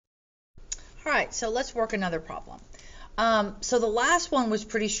All right, so let's work another problem. So the last one was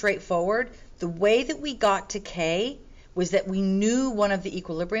pretty straightforward. The way that we got to K was that we knew one of the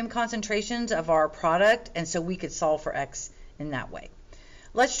equilibrium concentrations of our product, and so we could solve for X in that way.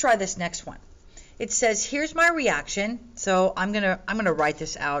 Let's try this next one. It says, here's my reaction. So I'm gonna write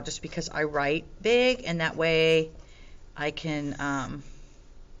this out just because I write big, and that way I can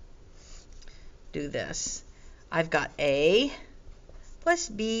do this. I've got A plus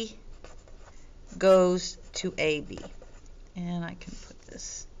B goes to AB. And I can put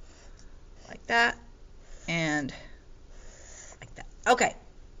this like that and like that. Okay.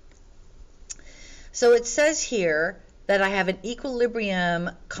 So it says here that I have an equilibrium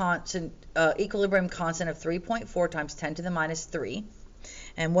constant of 3.4 times 10 to the minus 3.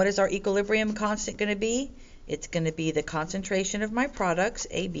 And what is our equilibrium constant going to be? It's going to be the concentration of my products,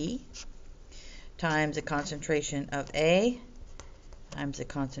 AB, times the concentration of A, times the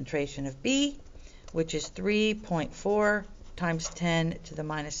concentration of B, which is 3.4 times 10 to the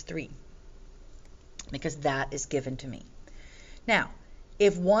minus 3, because that is given to me. Now,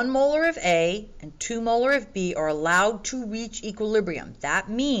 if 1 molar of A and 2 molar of B are allowed to reach equilibrium, that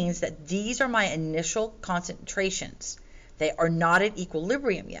means that these are my initial concentrations. They are not at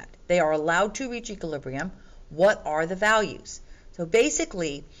equilibrium yet. They are allowed to reach equilibrium. What are the values? So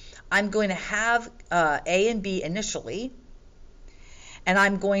basically, I'm going to have A and B initially, and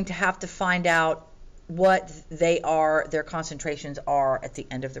I'm going to have to find out what their concentrations are at the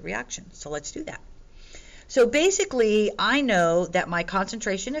end of the reaction. So let's do that. So basically, I know that my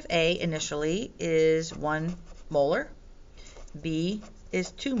concentration of A initially is 1 molar, B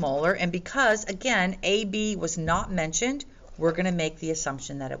is 2 molar, and because, again, AB was not mentioned, we're going to make the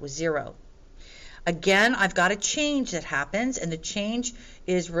assumption that it was 0. Again, I've got a change that happens, and the change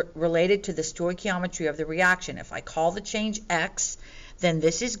is related to the stoichiometry of the reaction. If I call the change X, then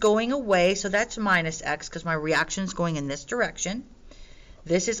this is going away, so that's minus X because my reaction is going in this direction.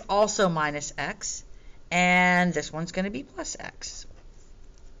 This is also minus X, and this one's going to be plus X.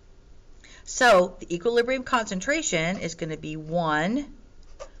 So the equilibrium concentration is going to be 1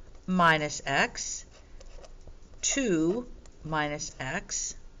 minus X, 2 minus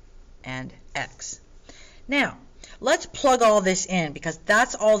X, and X. Now, let's plug all this in because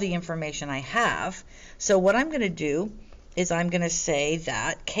that's all the information I have. So what I'm going to do is I'm going to say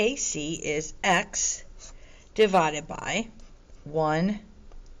that Kc is X divided by 1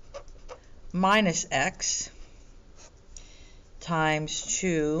 minus X times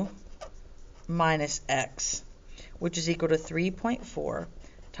 2 minus X, which is equal to 3.4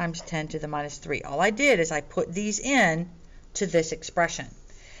 times 10 to the minus 3. All I did is I put these in to this expression.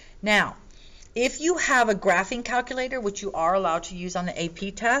 Now, if you have a graphing calculator, which you are allowed to use on the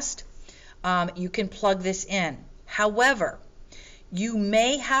AP test, you can plug this in. However, you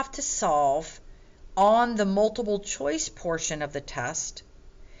may have to solve on the multiple choice portion of the test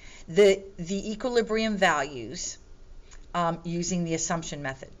the equilibrium values using the assumption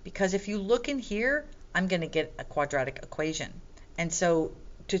method. Because if you look in here, I'm going to get a quadratic equation. And so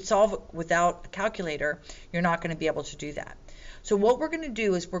to solve it without a calculator, you're not going to be able to do that. So what we're going to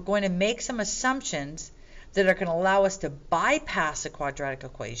do is we're going to make some assumptions that are going to allow us to bypass a quadratic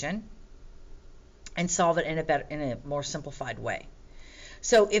equation and solve it in a more simplified way.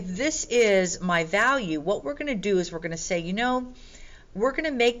 So if this is my value, what we're going to do is we're going to say, you know, we're going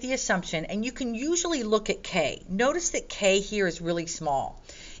to make the assumption, and you can usually look at K. Notice that K here is really small.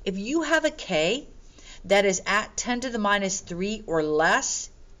 If you have a K that is at 10 to the minus 3 or less,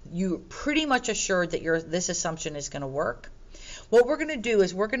 you're pretty much assured that this assumption is going to work. What we're going to do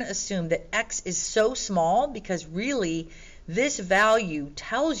is we're going to assume that X is so small because really this value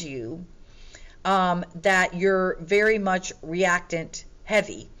tells you that you're very much reactant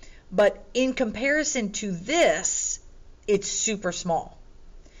heavy. But in comparison to this, it's super small.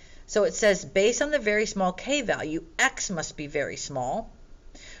 So it says based on the very small K value, X must be very small.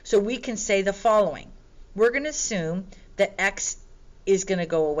 So we can say the following. We're going to assume that X is going to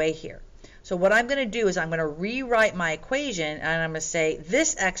go away here. So what I'm going to do is I'm going to rewrite my equation, and I'm going to say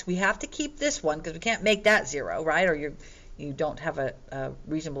this X, we have to keep this one because we can't make that 0, right? Or you don't have a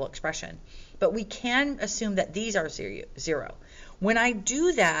reasonable expression. But we can assume that these are 0. When I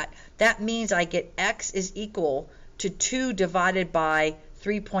do that, that means I get X is equal to 2 divided by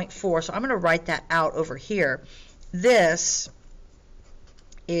 3.4. So I'm going to write that out over here. This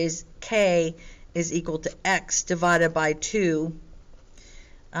is K is equal to X divided by 2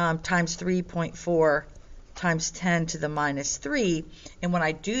 times 3.4 times 10 to the minus 3. And when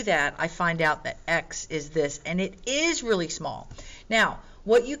I do that, I find out that X is this, and it is really small. Now,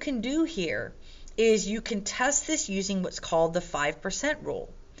 what you can do here is you can test this using what's called the 5%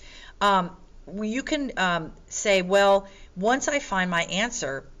 rule. you can say, well, once I find my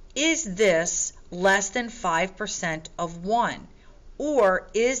answer, is this less than 5% of 1? Or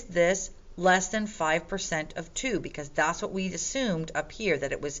is this less than 5% of 2? Because that's what we assumed up here,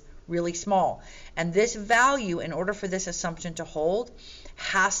 that it was really small. And this value, in order for this assumption to hold,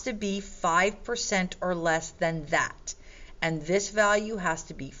 has to be 5% or less than that. And this value has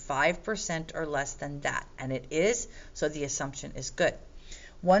to be 5% or less than that. And it is, so the assumption is good.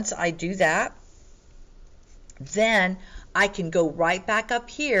 Once I do that, then I can go right back up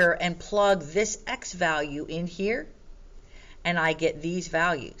here and plug this x value in here, and I get these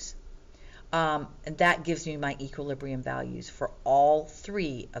values. And that gives me my equilibrium values for all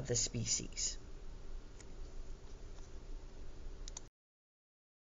 3 of the species.